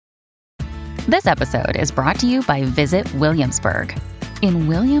This episode is brought to you by Visit Williamsburg. In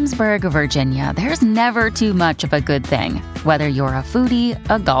Williamsburg, Virginia, there's never too much of a good thing. Whether you're a foodie,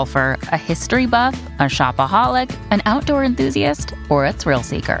 a golfer, a history buff, a shopaholic, an outdoor enthusiast, or a thrill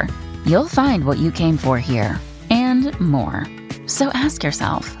seeker, you'll find what you came for here and more. So ask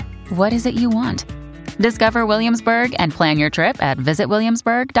yourself, what is it you want? Discover Williamsburg and plan your trip at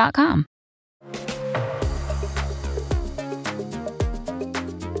visitwilliamsburg.com.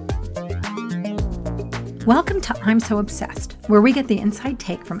 Welcome to I'm So Obsessed, where we get the inside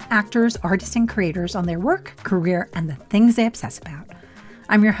take from actors, artists, and creators on their work, career, and the things they obsess about.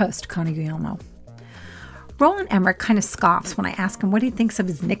 I'm your host, Connie Guillermo. Roland Emmerich kind of scoffs when I ask him what he thinks of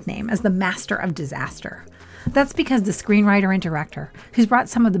his nickname as the Master of Disaster. That's because the screenwriter and director, who's brought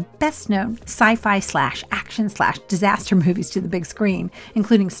some of the best-known sci-fi/action/disaster movies to the big screen,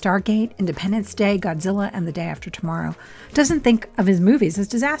 including Stargate, Independence Day, Godzilla, and The Day After Tomorrow, doesn't think of his movies as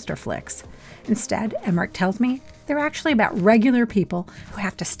disaster flicks. Instead, Emmerich tells me they're actually about regular people who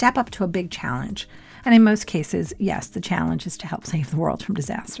have to step up to a big challenge. And in most cases, yes, the challenge is to help save the world from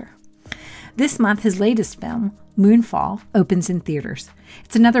disaster. This month, his latest film, Moonfall, opens in theaters.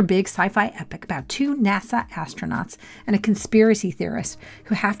 It's another big sci-fi epic about two NASA astronauts and a conspiracy theorist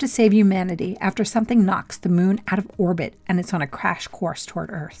who have to save humanity after something knocks the moon out of orbit and it's on a crash course toward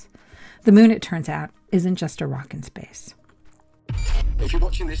Earth. The moon, it turns out, isn't just a rock in space. If you're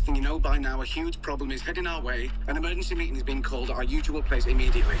watching this, then you know by now a huge problem is heading our way. An emergency meeting is being called at our usual place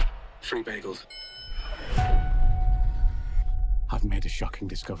immediately. 3 bagels. I've made a shocking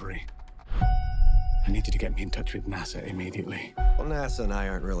discovery. I need you to get me in touch with NASA immediately. Well, NASA and I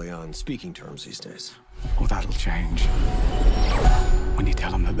aren't really on speaking terms these days. Oh, that'll change. When you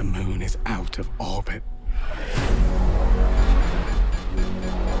tell them that the moon is out of orbit.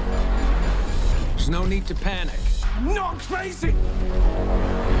 There's no need to panic. I'm not crazy!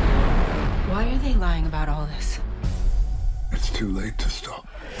 Why are they lying about all this? It's too late to stop.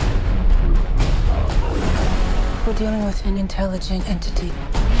 We're dealing with an intelligent entity.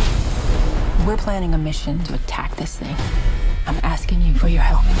 We're planning a mission to attack this thing. I'm asking you for your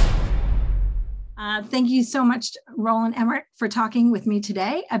help. Thank you so much, Roland Emmerich, for talking with me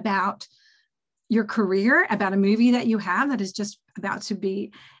today about your career, about a movie that you have that is just about to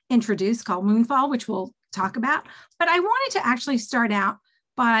be introduced called Moonfall, which we'll talk about. But I wanted to actually start out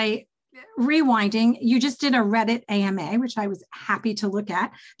by rewinding. You just did a Reddit AMA, which I was happy to look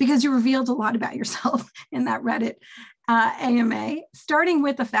at because you revealed a lot about yourself in that Reddit AMA, starting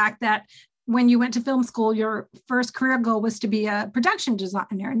with the fact that when you went to film school, your first career goal was to be a production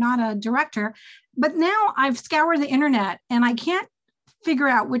designer, not a director. But now I've scoured the internet and I can't figure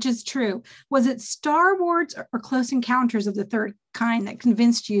out which is true. Was it Star Wars or Close Encounters of the Third Kind that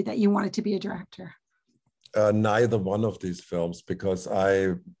convinced you that you wanted to be a director? Neither one of these films, because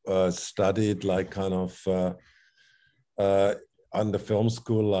I studied like kind of on the film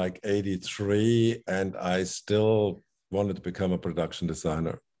school like 83, and I still wanted to become a production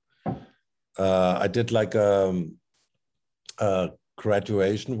designer. I did like a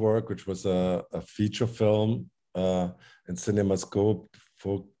graduation work, which was a feature film in CinemaScope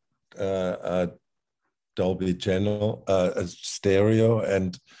for Dolby Channel, a stereo,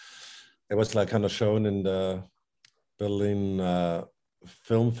 and it was like kind of shown in the Berlin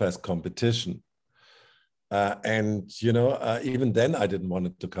Film Fest competition. And, you know, even then I didn't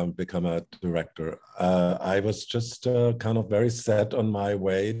want to become a director. I was just kind of very set on my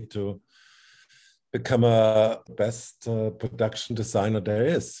way to become a best production designer there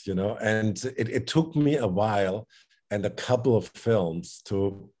is, you know, and it took me a while and a couple of films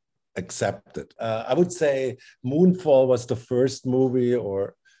to accept it. I would say Moonfall was the first movie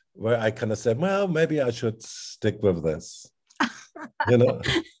where I kind of said, well, maybe I should stick with this. You know,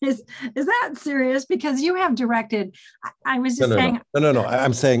 is that serious? Because you have directed. I was just saying. No.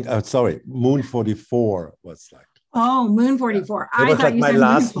 I'm saying, sorry, Moon 44 was like. Oh, Moon 44. It was like my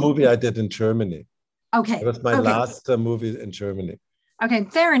last movie I did in Germany. Okay. It was my last movie in Germany. Okay,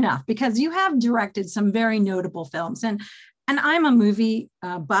 fair enough. Because you have directed some very notable films, and I'm a movie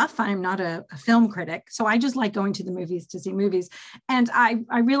buff. I'm not a film critic. So I just like going to the movies to see movies. And I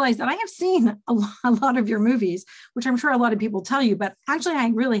realized that I have seen a lot of your movies, which I'm sure a lot of people tell you, but actually I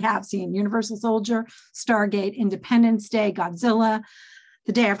really have seen Universal Soldier, Stargate, Independence Day, Godzilla,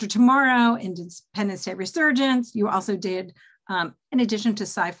 The Day After Tomorrow, Independence Day Resurgence. You also did, in addition to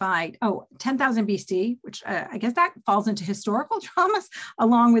sci-fi, 10,000 BC, which I guess that falls into historical dramas,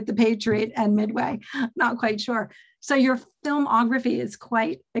 along with The Patriot and Midway. Not quite sure. So your filmography is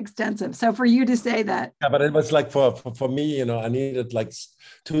quite extensive. So for you to say that. Yeah, but it was like for me, you know, I needed like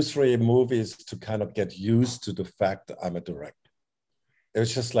 2-3 movies to kind of get used to the fact that I'm a director. It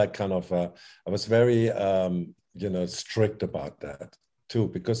was just like kind of, I was very, strict about that too,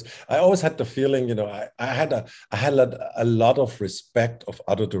 because I always had the feeling, I had a lot of respect of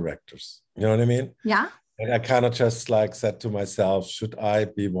other directors. You know what I mean? Yeah. And I kind of just like said to myself, should I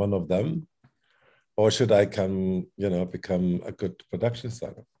be one of them? Or should I become a good production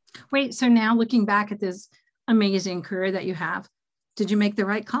designer? Wait, so now looking back at this amazing career that you have, did you make the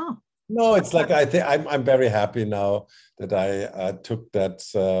right call? No, it's like I think I'm very happy now that I took that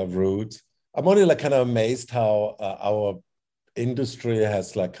route. I'm only like kind of amazed how our industry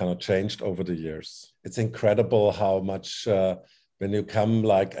has like kind of changed over the years. It's incredible how much when you come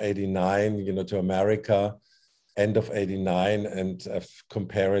like 89, to America, end of 89, and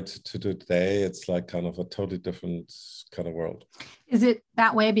compare it to today, it's like kind of a totally different kind of world. Is it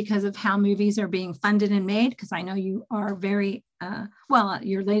that way because of how movies are being funded and made? Because I know you are very,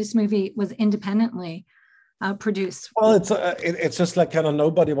 your latest movie was independently produced. Well, it's just like kind of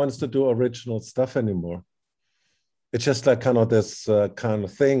nobody wants to do original stuff anymore. It's just like kind of this kind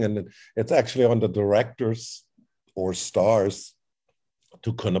of thing. And it's actually on the directors or stars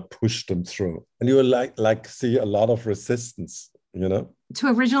to kind of push them through. And you like see a lot of resistance, to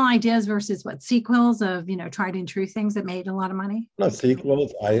original ideas versus sequels of, tried and true things that made a lot of money. No,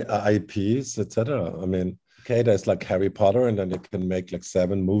 sequels, IPs, etc. I mean, okay, there's like Harry Potter, and then you can make like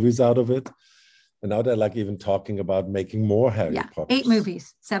 7 movies out of it. And now they're like even talking about making more Harry Potter. 8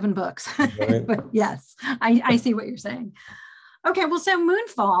 movies, 7 books. Right? But yes, I see what you're saying. Okay, well, so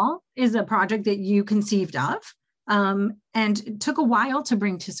Moonfall is a project that you conceived of. And it took a while to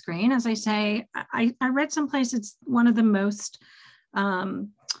bring to screen. As I say, I read someplace it's one of the most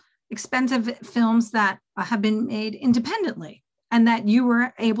expensive films that have been made independently, and that you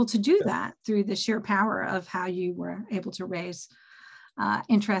were able to do that through the sheer power of how you were able to raise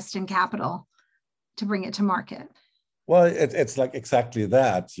interest and capital to bring it to market. Well, it's like exactly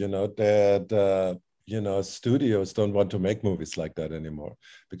that, the studios don't want to make movies like that anymore,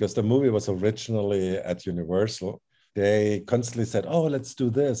 because the movie was originally at Universal. They constantly said, oh, let's do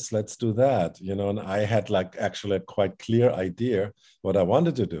this, let's do that, and I had like actually a quite clear idea what I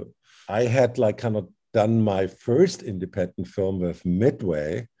wanted to do. I had like kind of done my first independent film with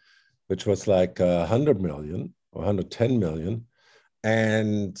Midway, which was like 100 million or 110 million.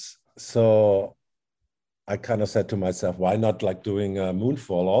 And so I kind of said to myself, why not like doing a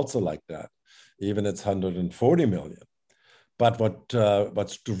Moonfall also like that? Even it's 140 million. But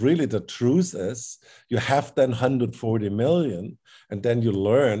what's really the truth is, you have then 140 million, and then you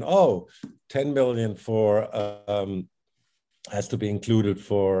learn, 10 million for has to be included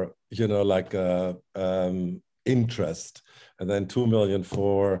for interest, and then 2 million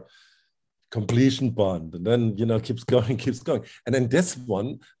for completion bond, and then keeps going, and then this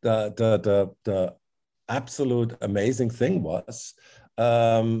one, the absolute amazing thing was.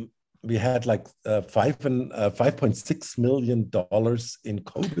 We had like $5.6 million in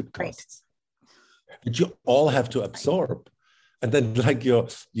COVID costs, which you all have to absorb. And then like your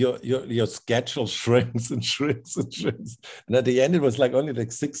schedule shrinks and shrinks and shrinks. And at the end, it was like only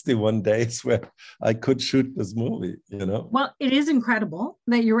like 61 days where I could shoot this movie, Well, it is incredible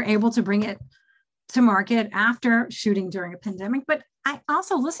that you were able to bring it to market after shooting during a pandemic. But I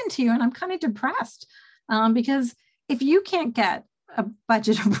also listened to you and I'm kind of depressed because if you can't get a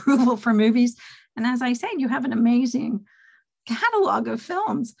budget approval for movies, and as I said, you have an amazing catalog of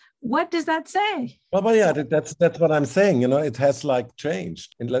films. What does that say? Well, yeah, that's what I'm saying. It has like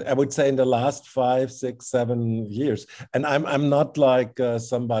changed. I would say in the last 5, 6, 7 years. And I'm not like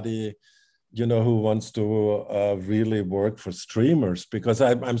somebody, who wants to really work for streamers, because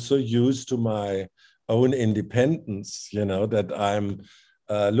I'm so used to my own independence. That I'm.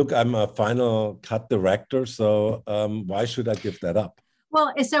 Look, I'm a final cut director, so why should I give that up?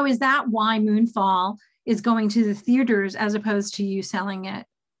 Well, so is that why Moonfall is going to the theaters as opposed to you selling it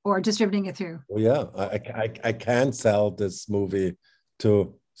or distributing it through? Well, yeah, I can sell this movie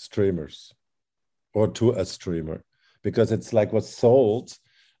to streamers or to a streamer, because it's like was sold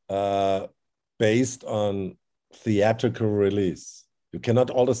based on theatrical release. You cannot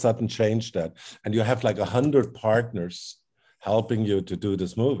all of a sudden change that. And you have like 100 partners helping you to do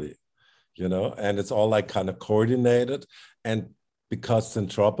this movie, and it's all like kind of coordinated. And because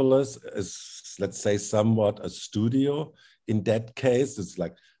Centropolis is, let's say, somewhat a studio, in that case, it's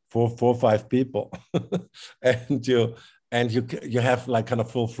like four or 5 people. and you have like kind of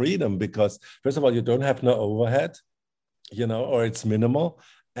full freedom, because first of all, you don't have no overhead, or it's minimal.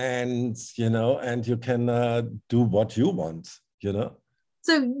 And, and you can do what you want,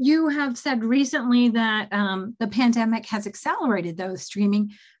 So you have said recently that the pandemic has accelerated those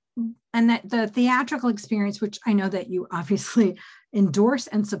streaming, and that the theatrical experience, which I know that you obviously endorse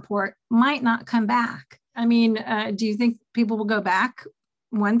and support might not come back. I mean, do you think people will go back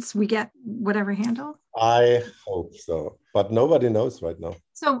once we get whatever handle? I hope so, but nobody knows right now.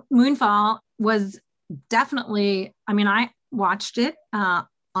 So Moonfall was definitely, I mean, I watched it on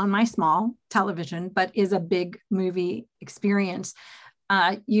my small television, but is a big movie experience.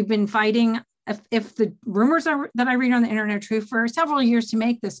 You've been fighting, if the rumors that I read on the internet are true, for several years to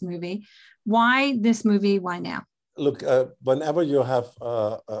make this movie. Why this movie? Why now? Look, whenever you have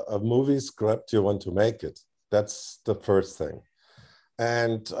a movie script, you want to make it. That's the first thing.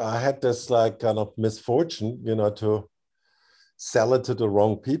 And I had this like kind of misfortune, you know, to sell it to the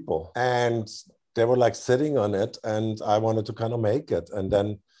wrong people. And they were like sitting on it, and I wanted to kind of make it. And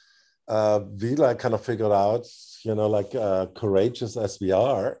then we like kind of figured out, you know, like courageous as we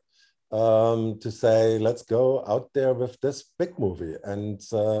are, to say, let's go out there with this big movie and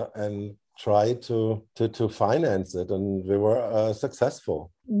try to finance it, and we were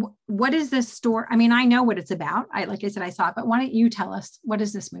successful. What is this story? I mean, I know what it's about. Like I said, I saw it, but why don't you tell us, what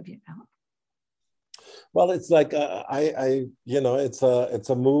is this movie about? Well, it's like you know, it's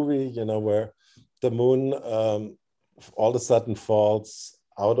a movie, you know, where the moon all of a sudden falls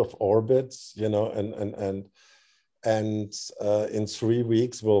out of orbit, you know, and in 3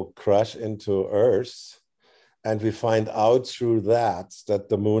 weeks will crash into Earth. And we find out through that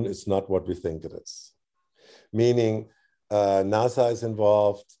the moon is not what we think it is. Meaning NASA is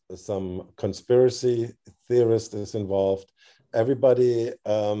involved, some conspiracy theorist is involved. Everybody,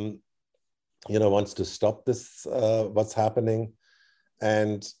 you know, wants to stop this, what's happening.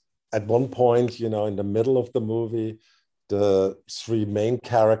 And at one point, you know, in the middle of the movie, the 3 main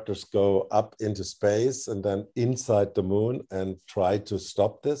characters go up into space and then inside the moon and try to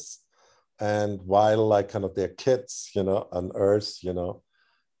stop this. And while like kind of their kids, you know, on Earth, you know,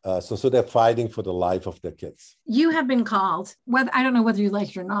 so they're fighting for the life of their kids. You have been called, whether I don't know whether you like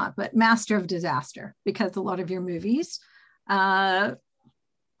it or not, but master of disaster, because a lot of your movies are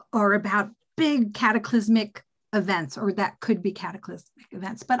about big cataclysmic events, or that could be cataclysmic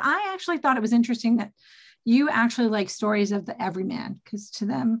events. But I actually thought it was interesting that you actually like stories of the everyman, because to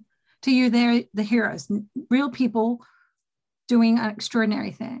you, they're the heroes, real people doing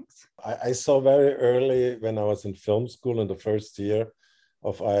extraordinary things. I saw very early when I was in film school in the first year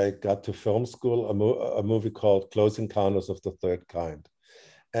of I got to film school, a movie called Close Encounters of the Third Kind.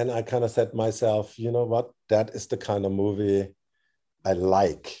 And I kind of said to myself, you know what, that is the kind of movie I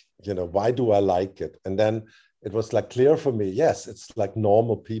like. You know, why do I like it? And then it was like clear for me, yes, it's like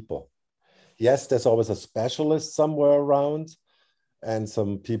normal people. Yes, there's always a specialist somewhere around and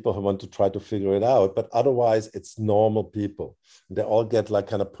some people who want to try to figure it out, but otherwise it's normal people. They all get like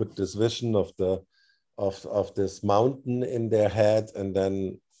kind of put this vision of this mountain in their head, and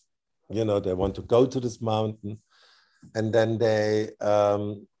then, you know, they want to go to this mountain, and then they,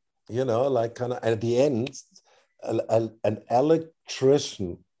 you know, like kind of at the end, an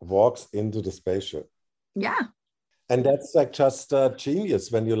electrician walks into the spaceship. Yeah. And that's like just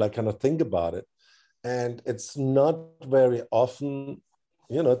genius when you like kind of think about it. And it's not very often,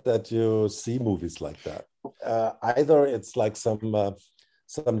 you know, that you see movies like that. Either it's like some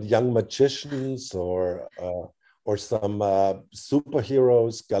young magicians or some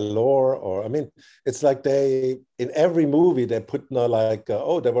superheroes galore, or I mean, it's like they in every movie they put like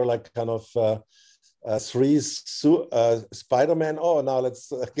there were like kind of 3 Spider-Man. Oh, now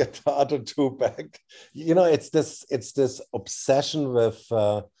let's get the other 2 back. You know, it's this obsession with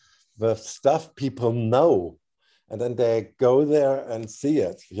stuff people know, and then they go there and see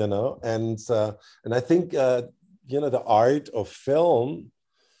it, you know. And I think you know, the art of film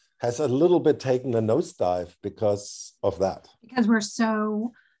has a little bit taken a nosedive because of that. Because we're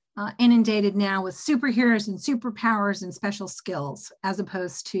so inundated now with superheroes and superpowers and special skills, as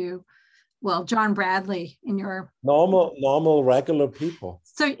opposed to, well, John Bradley in your normal regular people.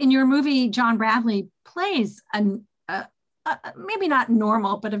 So in your movie, John Bradley plays maybe not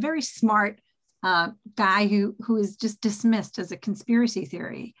normal, but a very smart guy who is just dismissed as a conspiracy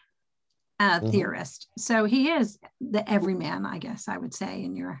theorist. So he is the everyman, I guess I would say,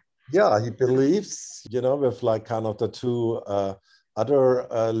 in your. Yeah, he believes, you know, with like kind of the 2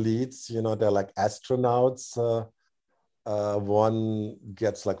 other leads, you know, they're like astronauts. One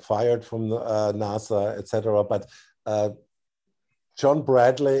gets like fired from NASA, etc. But John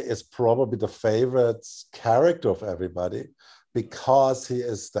Bradley is probably the favorite character of everybody because he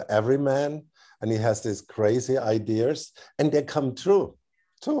is the everyman and he has these crazy ideas and they come true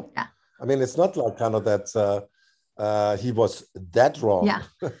too. Yeah. I mean, it's not like kind of that he was that wrong. Yeah.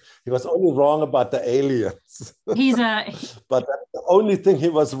 He was only wrong about the aliens. He's But that's the only thing he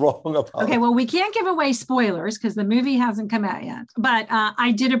was wrong about. okay, well, we can't give away spoilers because the movie hasn't come out yet. But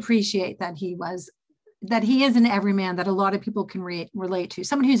I did appreciate that he is an everyman that a lot of people can relate to.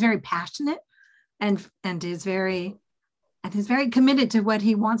 Someone who's very passionate and is very committed to what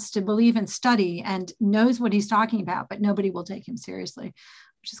he wants to believe and study and knows what he's talking about, but nobody will take him seriously,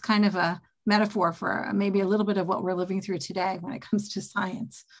 which is kind of a metaphor for maybe a little bit of what we're living through today when it comes to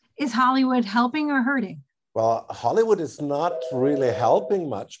science. Is Hollywood helping or hurting? Well, Hollywood is not really helping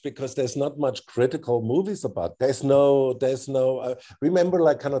much because there's not much critical movies about. There's no, remember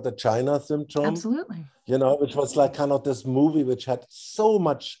like kind of the China Syndrome? Absolutely. You know, which was like kind of this movie which had so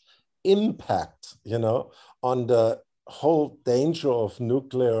much impact, you know, on the whole danger of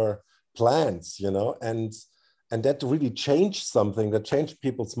nuclear plants, you know, and that really changed something, that changed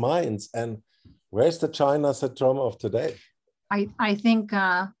people's minds. And where's the China Syndrome of today? I think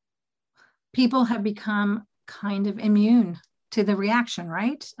people have become kind of immune to the reaction,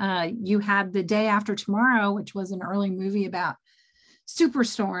 right? You had The Day After Tomorrow, which was an early movie about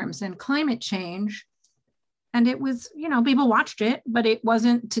superstorms and climate change. And it was, you know, people watched it, but it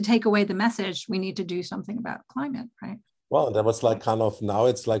wasn't to take away the message, we need to do something about climate, right? Well, that was like kind of, now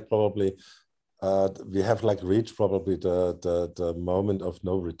it's like probably, we have like reached probably the moment of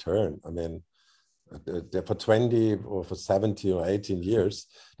no return. I mean, for 20 or for 17 or 18 years,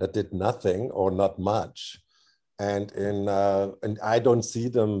 that did nothing or not much. And I don't see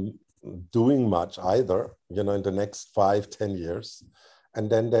them doing much either, you know, in the next 5-10 years. And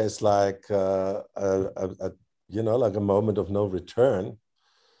then there's like, you know, like a moment of no return.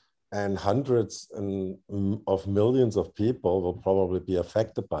 And hundreds of millions of people will probably be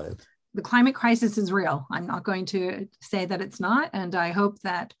affected by it. The climate crisis is real. I'm not going to say that it's not. And I hope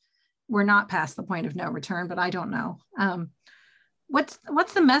that we're not past the point of no return, but I don't know.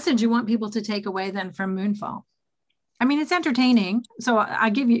 What's the message you want people to take away then from Moonfall? I mean, it's entertaining. So I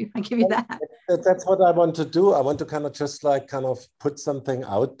give you that. That's what I want to do. I want to kind of just like kind of put something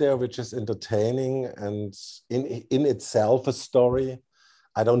out there which is entertaining and in itself a story.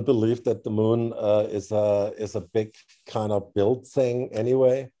 I don't believe that the moon is a big kind of built thing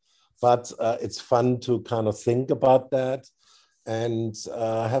anyway, but it's fun to kind of think about that and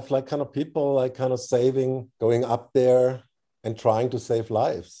have like kind of people like kind of going up there and trying to save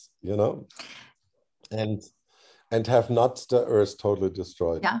lives, you know, and have not the Earth totally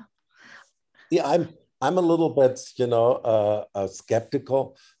destroyed. Yeah. Yeah, I'm a little bit, you know,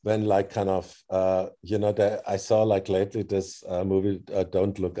 skeptical when like kind of, you know, I saw like lately this movie,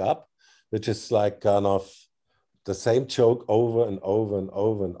 Don't Look Up, which is like kind of the same joke over and over and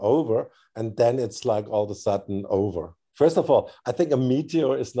over and over. And then it's like all of a sudden over. First of all, I think a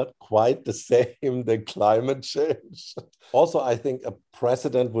meteor is not quite the same than climate change. Also, I think a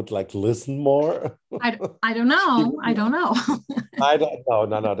president would like listen more. I don't know. I don't know. I don't know.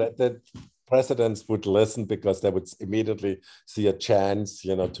 No, that presidents would listen because they would immediately see a chance,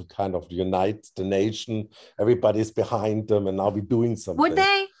 you know, to kind of unite the nation. Everybody's behind them, and now we're doing something. Would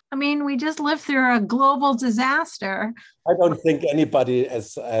they? I mean, we just lived through a global disaster. I don't think anybody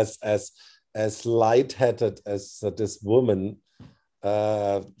as lightheaded as this woman,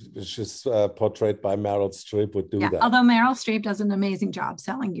 which is portrayed by Meryl Streep, would do that. Although Meryl Streep does an amazing job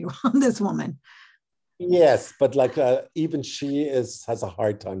selling you on this woman. Yes, but like even she has a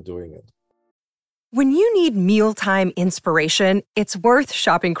hard time doing it. When you need mealtime inspiration, it's worth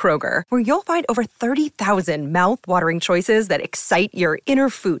shopping Kroger, where you'll find over 30,000 mouth-watering choices that excite your inner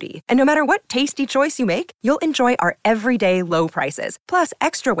foodie. And no matter what tasty choice you make, you'll enjoy our everyday low prices, plus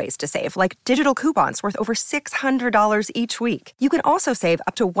extra ways to save, like digital coupons worth over $600 each week. You can also save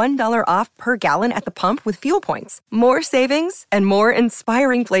up to $1 off per gallon at the pump with fuel points. More savings and more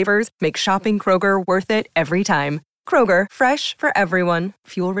inspiring flavors make shopping Kroger worth it every time. Kroger, fresh for everyone.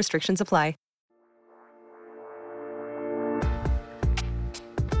 Fuel restrictions apply.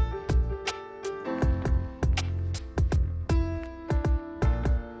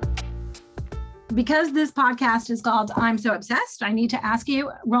 Because this podcast is called I'm So Obsessed, I need to ask you,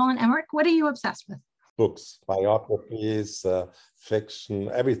 Roland Emmerich, what are you obsessed with? Books, biographies,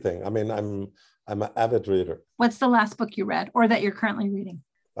 fiction, everything. I mean, I'm an avid reader. What's the last book you read or that you're currently reading?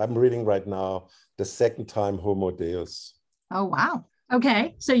 I'm reading right now the second time Homo Deus. Oh, wow.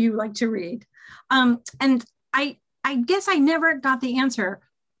 Okay. So you like to read. And I guess I never got the answer.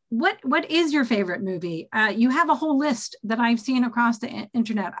 What is your favorite movie? You have a whole list that I've seen across the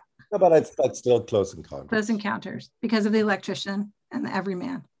internet. No, but it's still Close Encounters. Close Encounters, because of the electrician and the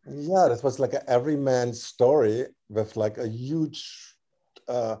everyman. Yeah, this was like an everyman story with like a huge,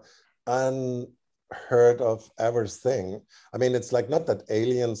 heard of everything. I mean, it's like not that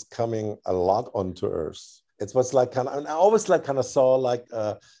aliens coming a lot onto Earth. It was like kind of, and I always like kind of saw like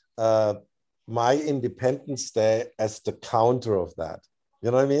my Independence Day as the counter of that. You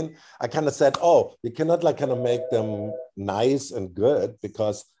know what I mean? I kind of said, oh, we cannot like kind of make them nice and good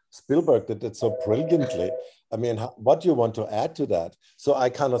because Spielberg did it so brilliantly. I mean, what do you want to add to that? So I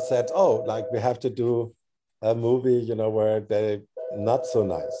kind of said, oh, like we have to do a movie, you know, where they're not so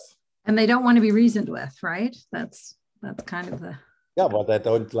nice. And they don't want to be reasoned with, right? That's kind of the... Yeah, well, they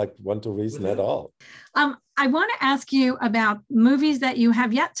don't like want to reason at all. I want to ask you about movies that you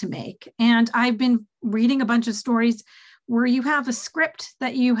have yet to make. And I've been reading a bunch of stories where you have a script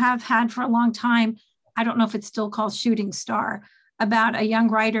that you have had for a long time. I don't know if it's still called Shooting Star, about a young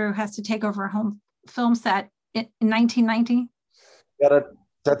writer who has to take over a home film set in 1990. Yeah,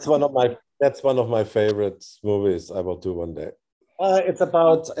 that's one of my favorite movies I will do one day. It's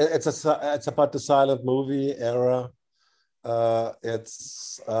about the silent movie era. It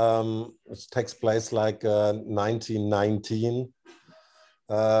takes place like 1919.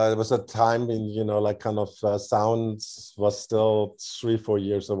 There was a time when, you know, like kind of sounds was still 3-4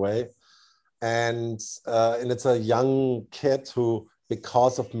 years away. And it's a young kid who,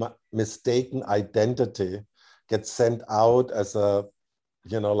 because of mistaken identity, gets sent out as a,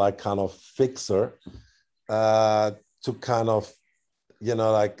 you know, like kind of fixer to kind of, you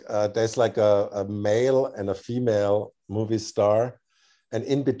know, like there's like a male and a female movie star. And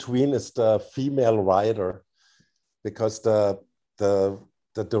in between is the female writer, because the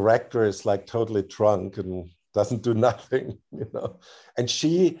director is like totally drunk and doesn't do nothing, you know. And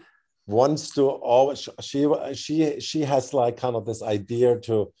she wants to always, she has like kind of this idea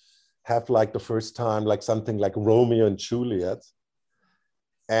to have like the first time, like something like Romeo and Juliet.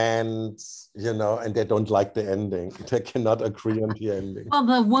 And, you know, and they don't like the ending. They cannot agree on the ending. Well,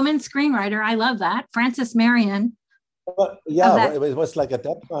 the woman screenwriter, I love that. Frances Marion. Yeah, it was like at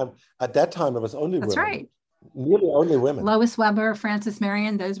that time, it was only women. That's right. Nearly only women. Lois Weber, Frances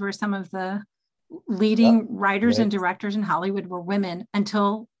Marion, those were some of the leading writers and directors in Hollywood were women,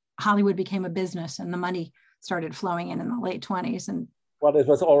 until Hollywood became a business and the money started flowing in the late 20s. And well, it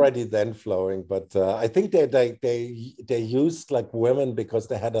was already then flowing, but I think they used like women because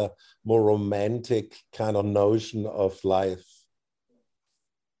they had a more romantic kind of notion of life.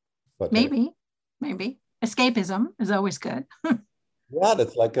 But maybe escapism is always good. Yeah,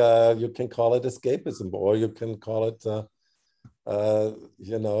 that's like you can call it escapism, or you can call it,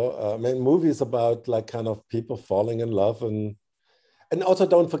 you know, I mean, movies about like kind of people falling in love, and also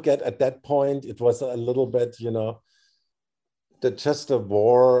don't forget at that point it was a little bit, you know, that just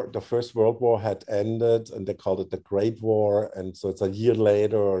the First World War had ended, and they called it the Great War, and so it's a year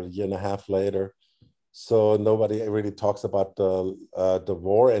later or a year and a half later. So nobody really talks about the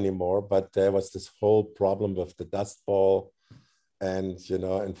war anymore, but there was this whole problem with the Dust Bowl, and, you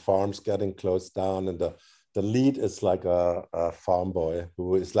know, and farms getting closed down, and the lead is like a farm boy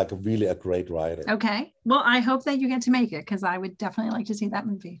who is like really a great writer. Okay, well, I hope that you get to make it, because I would definitely like to see that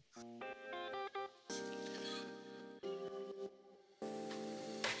movie.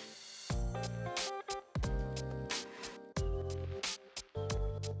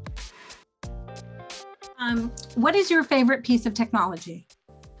 What is your favorite piece of technology?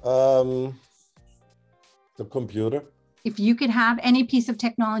 The computer. If you could have any piece of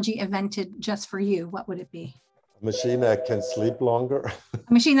technology invented just for you, what would it be? A machine that can sleep longer.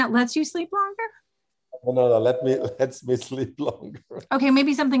 A machine that lets you sleep longer? No, lets me sleep longer. Okay,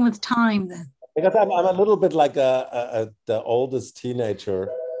 maybe something with time then. Because I'm a little bit like the oldest teenager,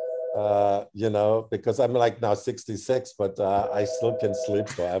 you know, because I'm like now 66, but I still can sleep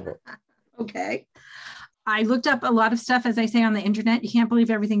forever. Okay. I looked up a lot of stuff, as I say, on the internet. You can't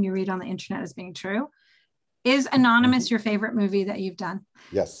believe everything you read on the internet as being true. Is Anonymous your favorite movie that you've done?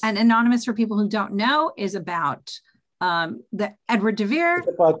 Yes. And Anonymous, for people who don't know, is about the Edward de Vere.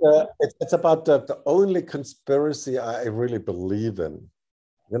 It's about the only conspiracy I really believe in.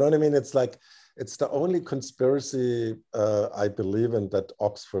 You know what I mean? It's like, it's the only conspiracy I believe in, that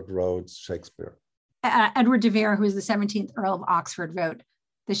Oxford wrote Shakespeare. Edward de Vere, who is the 17th Earl of Oxford, wrote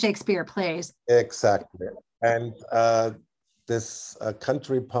the Shakespeare plays. Exactly. And this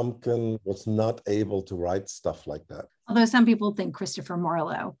country pumpkin was not able to write stuff like that. Although some people think Christopher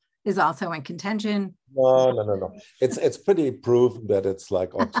Marlowe is also in contention. No. It's pretty proven that it's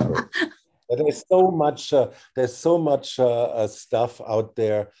like Oxford. There's so much stuff out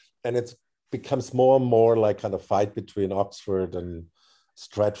there, and it becomes more and more like kind of fight between Oxford and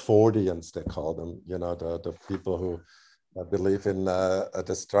Stratfordians, they call them, you know, the people who I believe in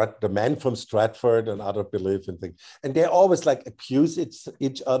the man from Stratford, and other believe in things. And they always like accuse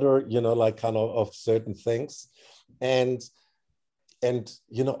each other, like kind of certain things. And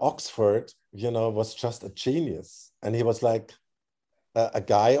Oxford, was just a genius. And he was like a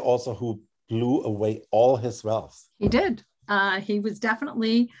guy also who blew away all his wealth. He did. He was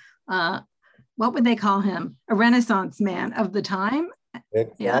definitely, what would they call him? A Renaissance man of the time.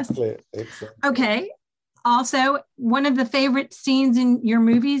 Exactly. Yes. Okay. Also, one of the favorite scenes in your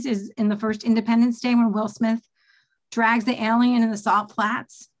movies is in the first Independence Day when Will Smith drags the alien in the salt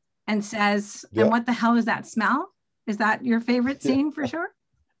flats and says, and what the hell is that smell? Is that your favorite scene for sure?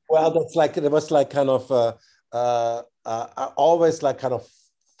 Well, it was like kind of, I always like kind of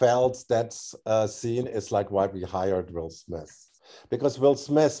felt that scene is like why we hired Will Smith. Because Will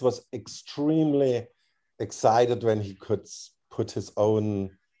Smith was extremely excited when he could put his own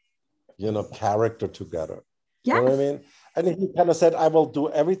character together. Yes. You know what I mean? And he kind of said, I will do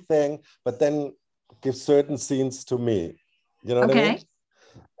everything, but then give certain scenes to me. You know what I mean?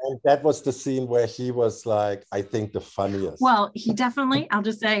 And that was the scene where he was like, I think the funniest. Well, he definitely, I'll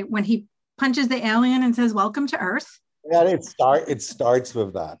just say, when he punches the alien and says, welcome to Earth. Yeah, it starts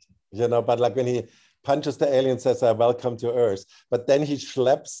with that, but like when he punches the alien, says, welcome to Earth, but then he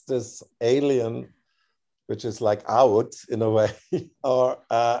schleps this alien, which is like out in a way,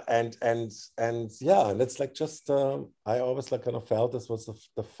 and it's like just I always like kind of felt this was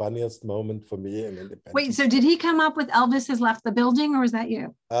the funniest moment for me in Independence. Wait, so did he come up with Elvis has left the building, or was that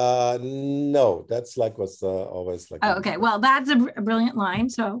you? No, that's like was always like. Oh, okay. Well, that's a brilliant line.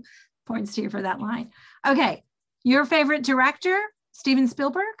 So points to you for that line. Okay, your favorite director, Steven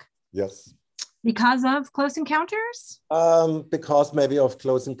Spielberg? Yes. Because of Close Encounters? Because maybe of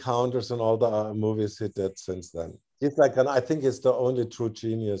Close Encounters and all the movies he did since then. He's like, I think he's the only true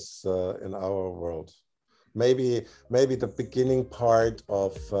genius in our world. Maybe the beginning part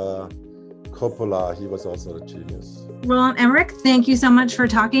of Coppola, he was also a genius. Roland Emmerich, thank you so much for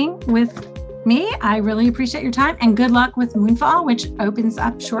talking with me. I really appreciate your time, and good luck with Moonfall, which opens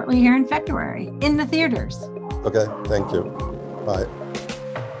up shortly here in February in the theaters. Okay, thank you. Bye.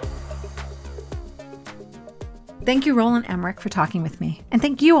 Thank you, Roland Emmerich, for talking with me. And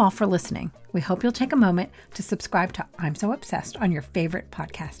thank you all for listening. We hope you'll take a moment to subscribe to I'm So Obsessed on your favorite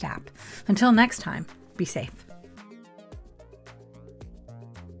podcast app. Until next time, be safe.